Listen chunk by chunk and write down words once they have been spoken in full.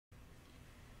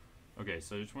Okay,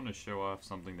 so I just want to show off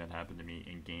something that happened to me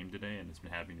in game today, and it's been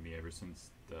happening to me ever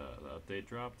since the update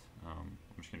dropped. I'm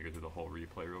just gonna go through the whole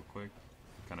replay real quick,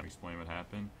 kind of explain what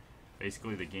happened.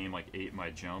 Basically, the game like ate my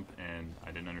jump, and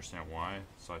I didn't understand why.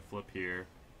 So I flip here,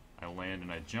 I land,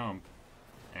 and I jump,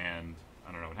 and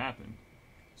I don't know what happened.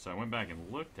 So I went back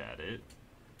and looked at it.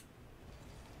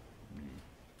 Let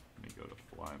me go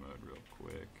to fly mode real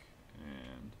quick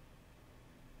and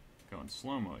go in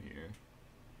slow-mo here.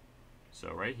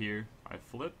 So right here, I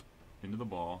flip into the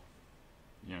ball,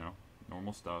 you know,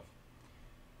 normal stuff.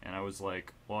 And I was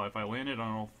like, well, if I landed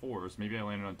on all fours, maybe I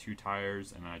landed on two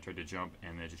tires and I tried to jump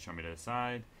and they just shot me to the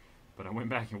side. But I went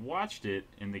back and watched it,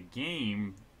 and the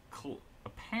game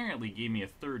apparently gave me a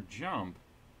third jump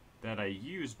that I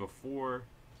used before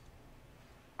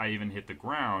I even hit the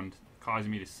ground,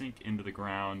 causing me to sink into the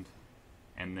ground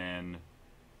and then,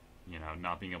 you know,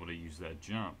 not being able to use that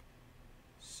jump.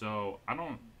 So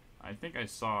I think I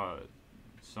saw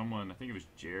someone, I think it was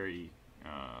Jerry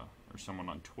or someone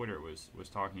on Twitter was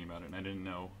talking about it, and I didn't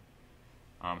know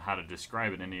how to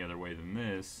describe it any other way than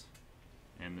this.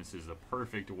 And this is the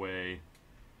perfect way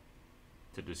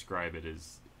to describe it.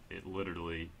 Is it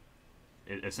literally,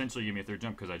 it essentially gave me a third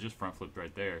jump because I just front flipped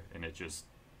right there, and it just,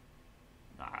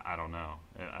 I don't know.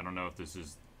 I don't know if this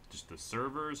is just the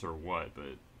servers or what,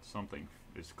 but something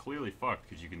is clearly fucked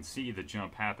because you can see the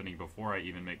jump happening before I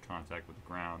even make contact with the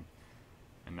ground.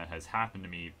 And that has happened to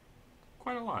me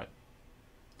quite a lot.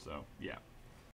 So, yeah.